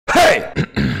Hey!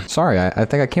 Sorry, I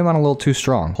think I came on a little too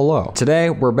strong. Hello. Today,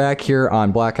 we're back here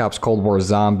on Black Ops Cold War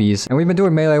Zombies, and we've been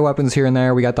doing melee weapons here and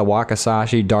there. We got the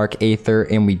Wakizashi Dark Aether,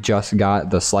 and we just got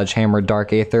the Sledgehammer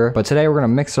Dark Aether. But today, we're going to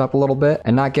mix it up a little bit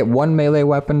and not get one melee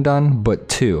weapon done, but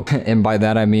two. And by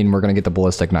that, I mean we're going to get the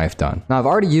Ballistic Knife done. Now, I've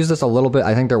already used this a little bit.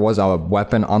 I think there was a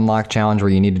weapon unlock challenge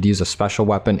where you needed to use a special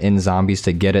weapon in zombies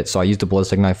to get it, so I used the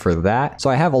Ballistic Knife for that. So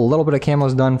I have a little bit of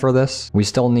camos done for this. We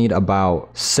still need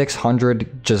about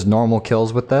 600 just normal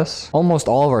kills with this. Almost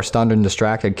all of our stunned and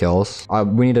distracted kills.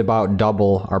 We need about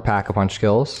double our Pack-a-Punch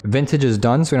kills. Vintage is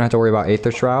done, so we don't have to worry about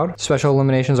Aether Shroud. Special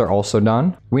eliminations are also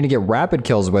done. We need to get rapid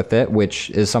kills with it,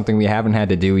 which is something we haven't had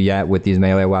to do yet with these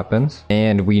melee weapons.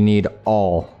 And we need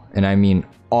all, and I mean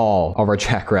all of our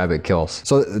Jackrabbit kills.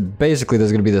 So basically this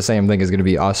is going to be the same thing. It's going to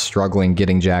be us struggling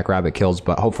getting Jackrabbit kills,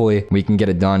 but hopefully we can get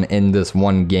it done in this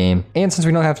one game. And since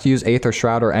we don't have to use Aether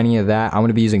Shroud or any of that, I'm going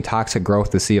to be using Toxic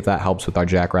Growth to see if that helps with our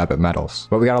Jackrabbit medals.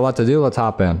 But we got a lot to do. Let's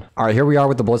hop in. All right, here we are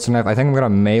with the Ballistic Knife. I think I'm going to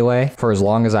melee for as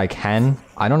long as I can.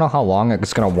 I don't know how long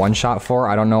it's going to one-shot for.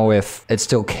 I don't know if it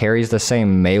still carries the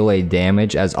same melee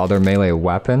damage as other melee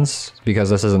weapons because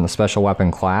this isn't a special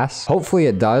weapon class. Hopefully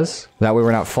it does. That way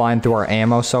we're not flying through our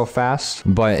ammo so fast.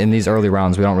 But in these early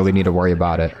rounds, we don't really need to worry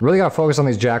about it. Really got to focus on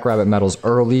these Jackrabbit medals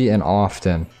early and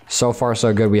often. So far,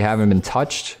 so good. We haven't been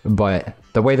touched, but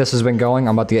the way this has been going,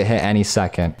 I'm about to get hit any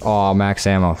second. Oh, max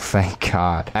ammo. Thank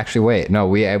God. Actually, wait. No,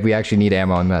 we actually need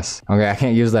ammo in this. Okay, I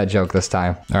can't use that joke this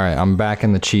time. All right, I'm back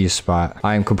in the cheese spot.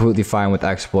 I am completely fine with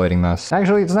exploiting this.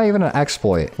 Actually, it's not even an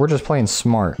exploit. We're just playing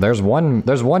smart. There's one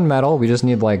medal. We just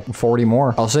need like 40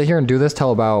 more. I'll sit here and do this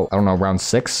till about, I don't know, round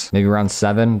 6, maybe round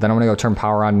 7. Then I'm gonna go turn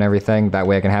power on and everything. That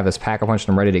way I can have this Pack-a-Punch and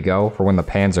I'm ready to go for when the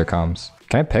Panzer comes.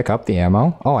 Can I pick up the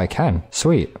ammo? Oh, I can.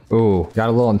 Sweet. Ooh, got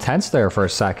a little intense there for a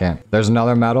second. There's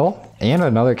another medal and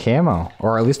another camo,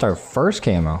 or at least our first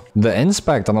camo. The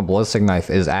inspect on the Ballistic Knife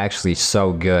is actually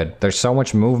so good. There's so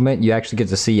much movement. You actually get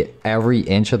to see every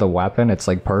inch of the weapon. It's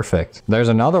like perfect. There's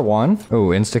another one.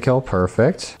 Ooh, insta-kill.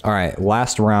 Perfect. All right,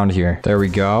 last round here. There we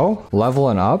go.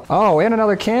 Leveling up. Oh, and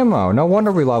another camo. No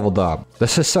wonder we leveled up.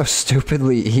 This is so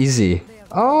stupidly easy.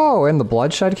 Oh, and the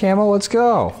bloodshed camo, let's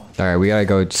go. All right, we gotta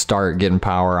go start getting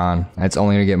power on. It's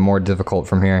only gonna get more difficult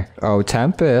from here. Oh,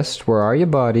 Tempest, where are you,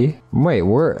 buddy? Wait,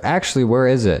 where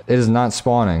is it? It is not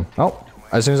spawning. Oh,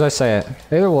 as soon as I say it.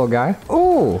 Hey there, little guy.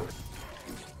 Ooh.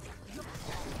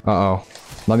 Uh-oh.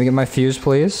 Let me get my fuse,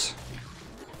 please.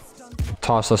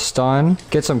 Toss a stun.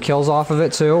 Get some kills off of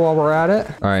it, too, while we're at it.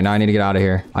 All right, now I need to get out of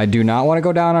here. I do not want to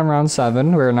go down on round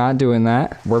 7. We're not doing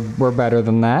that. We're better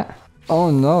than that. Oh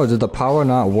no, did the power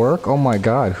not work? Oh my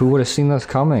God, who would have seen this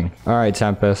coming? All right,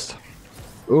 Tempest.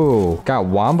 Ooh, got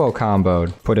wombo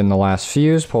comboed. Put in the last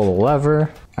fuse, pull the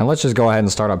lever, and let's just go ahead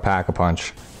and start up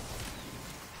Pack-a-Punch.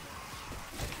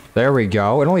 There we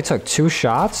go. It only took 2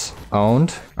 shots.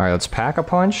 Owned. All right, let's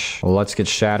Pack-a-Punch. Let's get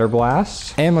Shatter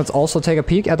Blast. And let's also take a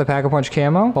peek at the Pack-a-Punch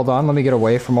camo. Hold on, let me get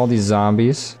away from all these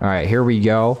zombies. All right, here we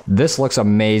go. This looks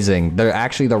amazing.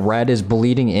 Actually, the red is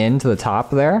bleeding into the top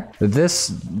there.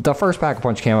 The first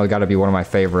Pack-a-Punch camo has got to be one of my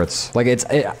favorites. Like,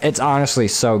 it's honestly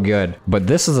so good. But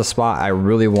this is a spot I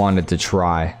really wanted to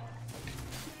try.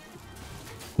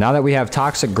 Now that we have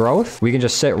Toxic Growth, we can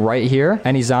just sit right here.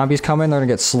 Any zombies come in, they're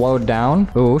gonna get slowed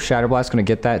down. Ooh, Shatter Blast's gonna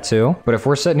get that too. But if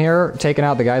we're sitting here taking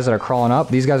out the guys that are crawling up,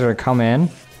 these guys are gonna come in.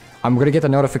 I'm gonna get the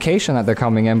notification that they're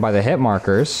coming in by the hit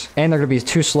markers, and they're gonna be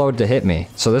too slowed to hit me.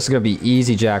 So this is gonna be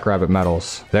easy Jackrabbit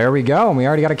medals. There we go, and we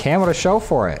already got a camo to show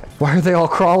for it. Why are they all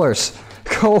crawlers?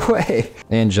 Go away.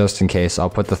 And just in case,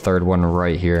 I'll put the third one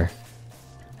right here.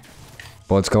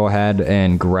 Let's go ahead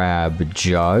and grab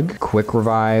Jug, Quick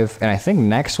Revive, and I think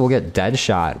next we'll get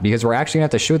Deadshot because we're actually gonna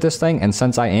have to shoot this thing, and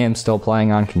since I am still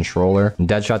playing on controller,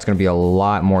 Deadshot's gonna be a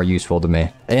lot more useful to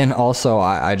me. And also,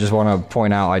 I just want to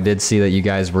point out, I did see that you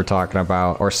guys were talking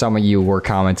about, or some of you were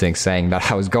commenting saying that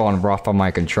I was going rough on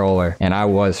my controller, and I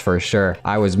was for sure.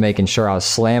 I was making sure I was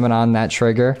slamming on that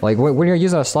trigger. Like, when you're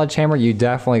using a sledgehammer, you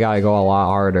definitely gotta go a lot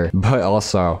harder. But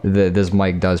also, this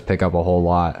mic does pick up a whole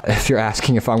lot. If you're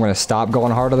asking if I'm gonna stop going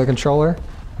hard on the controller,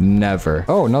 never.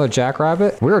 Oh, another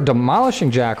Jackrabbit. We're demolishing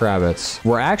Jackrabbits.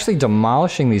 We're actually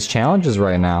demolishing these challenges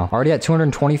right now. Already at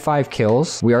 225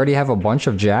 kills. We already have a bunch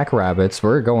of Jackrabbits.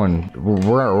 We're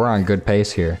on good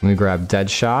pace here. Let me grab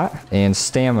Deadshot and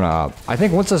Stamina up. I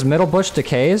think once this middle bush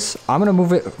decays, I'm gonna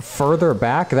move it further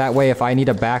back. That way, if I need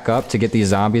to back up to get these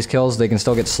zombies kills, they can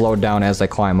still get slowed down as they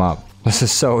climb up. This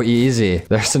is so easy.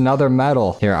 There's another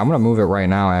metal. Here, I'm gonna move it right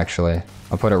now, actually.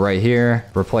 I'll put it right here,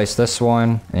 replace this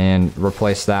one, and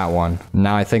replace that one.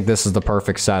 Now I think this is the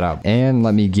perfect setup. And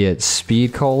let me get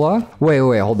speed cola. Wait,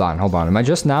 hold on. Am I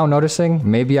just now noticing?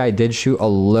 Maybe I did shoot a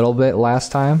little bit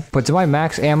last time. But did my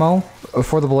max ammo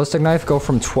for the ballistic knife go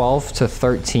from 12 to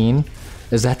 13?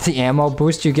 Is that the ammo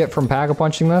boost you get from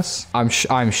pack-a-punching this? I'm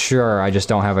sure I just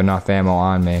don't have enough ammo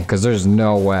on me, because there's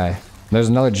no way. There's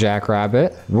another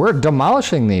jackrabbit. We're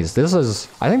demolishing these.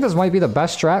 I think this might be the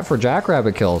best strat for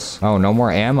jackrabbit kills. Oh, no more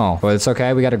ammo. But it's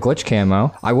okay. We got a glitch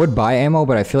camo. I would buy ammo,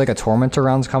 but I feel like a tormentor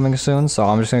round's coming soon. So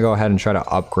I'm just gonna go ahead and try to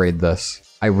upgrade this.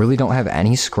 I really don't have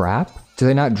any scrap. Do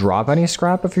they not drop any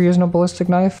scrap if you're using a ballistic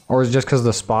knife? Or is it just because of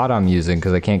the spot I'm using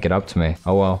because they can't get up to me?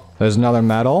 Oh well. There's another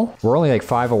metal. We're only like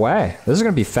 5 away. This is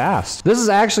gonna be fast. This is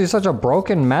actually such a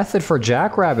broken method for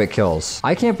jackrabbit kills.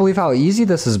 I can't believe how easy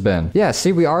this has been. Yeah,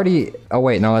 see, we already... Oh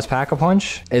wait, no, that's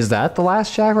pack-a-punch. Is that the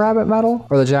last jackrabbit medal?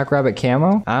 Or the jackrabbit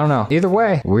camo? I don't know. Either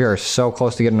way, we are so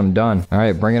close to getting them done. All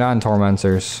right, bring it on,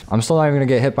 tormentors. I'm still not even gonna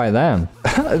get hit by them.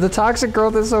 The toxic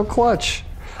growth is so clutch.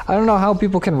 I don't know how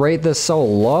people can rate this so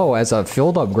low as a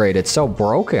field upgrade. It's so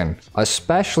broken,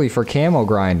 especially for camo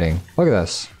grinding. Look at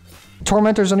this.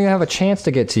 Tormentors don't even have a chance to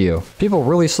get to you. People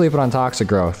really sleeping on toxic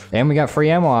growth. And we got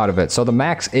free ammo out of it. So the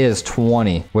max is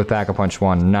 20 with Pack-a-Punch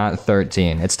 1, not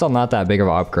 13. It's still not that big of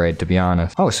an upgrade, to be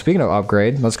honest. Oh, speaking of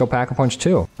upgrade, let's go Pack-a-Punch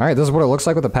 2. All right, this is what it looks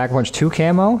like with the Pack-a-Punch 2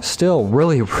 camo. Still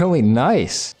really, really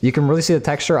nice. You can really see the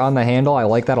texture on the handle. I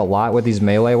like that a lot with these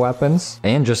melee weapons.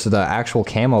 And just the actual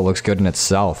camo looks good in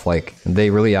itself. Like, they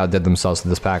really outdid themselves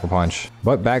with this Pack-a-Punch.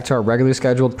 But back to our regularly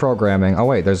scheduled programming. Oh,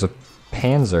 wait, there's a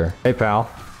Panzer. Hey, pal.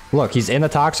 Look, he's in the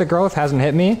toxic growth, hasn't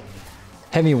hit me.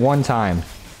 Hit me one time.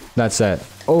 That's it.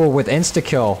 Oh, with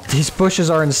insta-kill. These bushes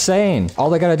are insane. All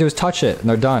they gotta do is touch it, and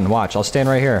they're done. Watch, I'll stand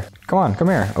right here. Come on, come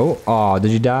here. Oh,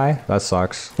 did you die? That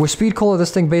sucks. With speed cola,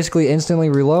 this thing basically instantly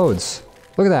reloads.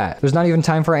 Look at that. There's not even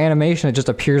time for animation. It just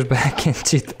appears back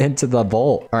into the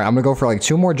vault. All right, I'm gonna go for like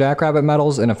 2 more jackrabbit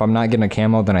medals, and if I'm not getting a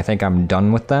camo, then I think I'm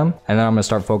done with them. And then I'm gonna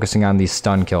start focusing on these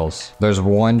stun kills. There's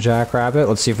 1 jackrabbit.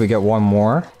 Let's see if we get 1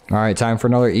 more. All right, time for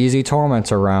another easy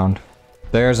tormentor round.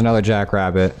 There's another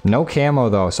jackrabbit. No camo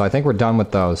though, so I think we're done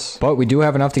with those. But we do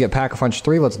have enough to get Pack-a-Punch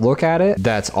 3. Let's look at it.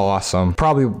 That's awesome.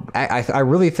 Probably, I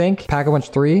really think Pack-a-Punch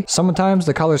 3, sometimes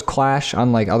the colors clash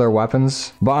on like other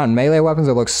weapons. But on melee weapons,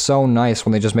 it looks so nice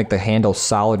when they just make the handle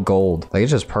solid gold. Like,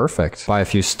 it's just perfect. Buy a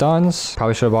few stuns.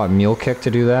 Probably should have bought Mule Kick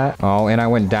to do that. Oh, and I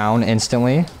went down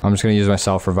instantly. I'm just gonna use my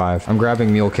self-revive. I'm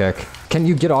grabbing Mule Kick. Can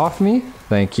you get off me?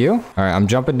 Thank you. All right, I'm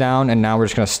jumping down, and now we're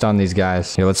just gonna stun these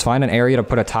guys. Here, let's find an area to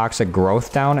put a toxic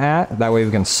growth down at. That way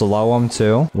we can slow them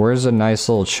too. Where's a nice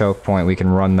little choke point we can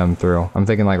run them through? I'm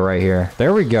thinking like right here.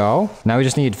 There we go. Now we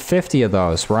just need 50 of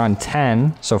those. We're on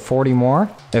 10, so 40 more.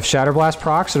 If Shatter Blast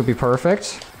procs, it'll be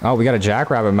perfect. Oh, we got a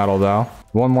jackrabbit medal though.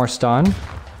 1 more stun.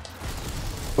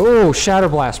 Oh, Shatter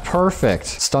Blast, perfect.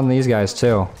 Stun these guys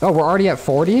too. Oh, we're already at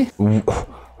 40?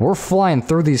 We're flying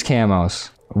through these camos.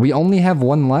 We only have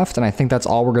 1 left, and I think that's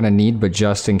all we're gonna need, but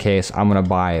just in case, I'm gonna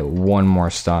buy 1 more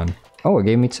stun. Oh, it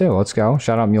gave me 2. Let's go.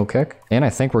 Shout out Mule Kick. And I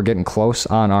think we're getting close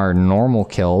on our normal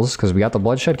kills, because we got the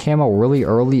Bloodshed camo really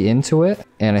early into it,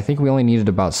 and I think we only needed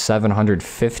about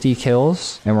 750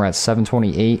 kills, and we're at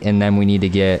 728, and then we need to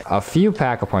get a few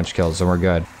Pack-a-Punch kills, and we're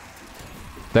good.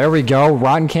 There we go.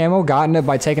 Rotten camo, gotten it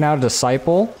by taking out a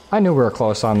Disciple. I knew we were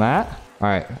close on that. All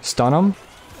right, stun him.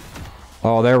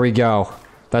 Oh, there we go.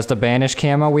 That's the Banish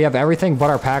camo. We have everything but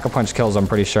our Pack-a-Punch kills, I'm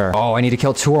pretty sure. Oh, I need to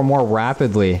kill 2 or more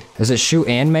rapidly. Is it shoot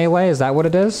and melee? Is that what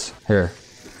it is? Here.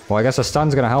 Well, I guess a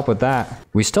stun's gonna help with that.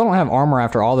 We still don't have armor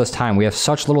after all this time. We have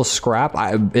such little scrap.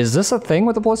 Is this a thing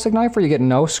with the Ballistic Knife where you get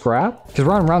no scrap? Because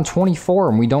we're on round 24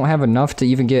 and we don't have enough to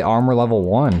even get armor level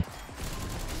 1.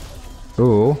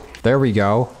 Ooh, there we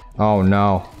go. Oh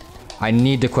no. I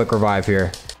need to quick revive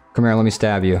here. Come here, let me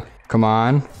stab you. Come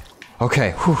on.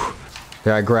 Okay, whew.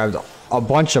 Here, I grabbed a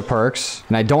bunch of perks,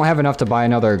 and I don't have enough to buy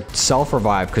another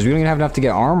self-revive because we don't even have enough to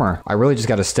get armor. I really just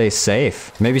got to stay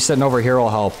safe. Maybe sitting over here will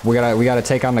help. We gotta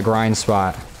take on the grind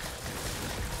spot.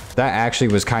 That actually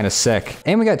was kind of sick.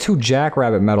 And we got 2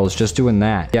 jackrabbit medals just doing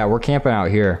that. Yeah, we're camping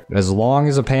out here. As long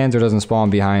as a Panzer doesn't spawn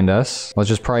behind us, let's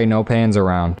just pray no pans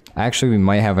around. Actually, we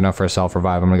might have enough for a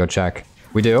self-revive. I'm gonna go check.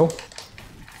 We do?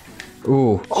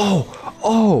 Ooh.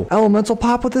 Oh, elemental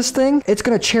pop with this thing? It's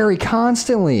gonna cherry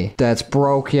constantly. That's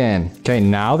broken. Okay,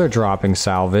 now they're dropping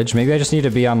salvage. Maybe I just need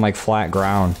to be on like flat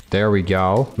ground. There we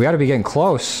go. We gotta be getting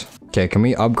close. Okay, can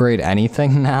we upgrade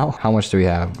anything now? How much do we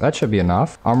have? That should be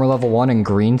enough. Armor level 1 in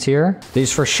green tier.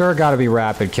 These for sure gotta be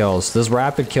rapid kills. This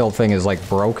rapid kill thing is like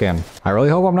broken. I really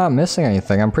hope I'm not missing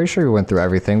anything. I'm pretty sure we went through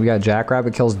everything. We got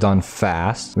jackrabbit kills done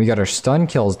fast. We got our stun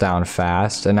kills down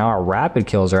fast. And now our rapid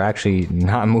kills are actually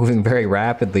not moving very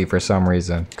rapidly for some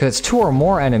reason. Because it's 2 or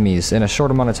more enemies in a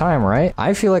short amount of time, right?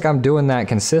 I feel like I'm doing that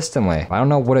consistently. I don't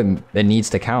know what it needs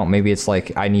to count. Maybe it's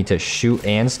like I need to shoot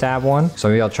and stab one. So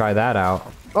maybe I'll try that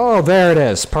out. Oh, there it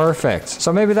is. Perfect.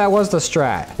 So maybe that was the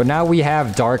strat. But now we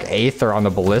have Dark Aether on the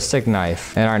Ballistic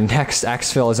Knife. And our next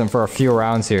exfil isn't for a few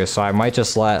rounds here. So I might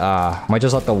just let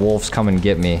the wolves come and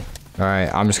get me. All right,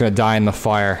 I'm just gonna die in the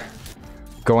fire.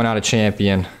 Going out a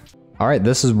champion. All right,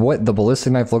 this is what the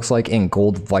Ballistic Knife looks like in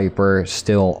Gold Viper.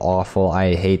 Still awful.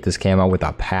 I hate this camo with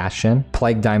a passion.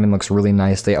 Plague Diamond looks really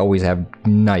nice. They always have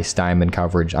nice diamond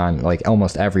coverage on like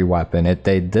almost every weapon.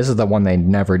 This is the one they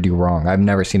never do wrong. I've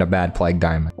never seen a bad Plague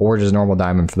Diamond or just normal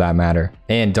diamond for that matter.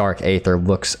 And Dark Aether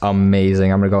looks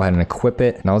amazing. I'm gonna go ahead and equip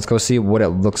it. Now let's go see what it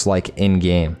looks like in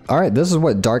game. All right, this is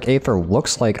what Dark Aether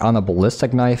looks like on the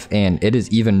Ballistic Knife, and it is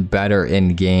even better in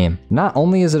game. Not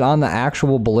only is it on the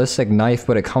actual Ballistic Knife,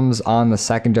 but it comes on the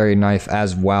secondary knife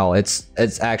as well. It's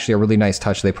actually a really nice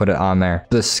touch they put it on there.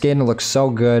 The skin looks so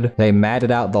good. They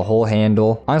matted out the whole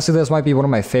handle. Honestly, this might be one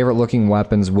of my favorite looking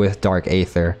weapons with Dark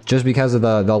Aether, just because of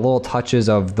the little touches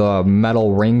of the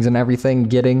metal rings and everything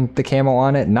getting the camo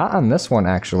on it. Not on this one,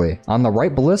 actually. On the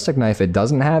right Ballistic Knife, it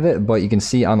doesn't have it, but you can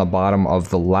see on the bottom of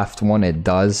the left one, it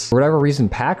does. For whatever reason,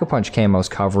 Pack-a-Punch camos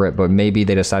cover it, but maybe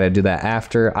they decided to do that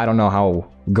after. I don't know how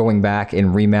going back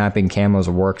and remapping camos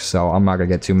works, so I'm not gonna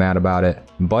get too mad about it,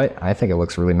 but I think it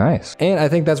looks really nice. And I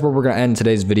think that's where we're gonna end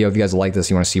today's video. If you guys like this,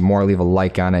 you want to see more, leave a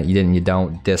like on it. You didn't, you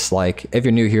don't, dislike. If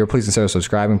you're new here, please consider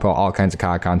subscribing. Put all kinds of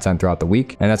COD content throughout the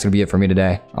week. And that's gonna be it for me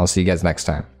today. I'll see you guys next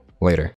time. Later.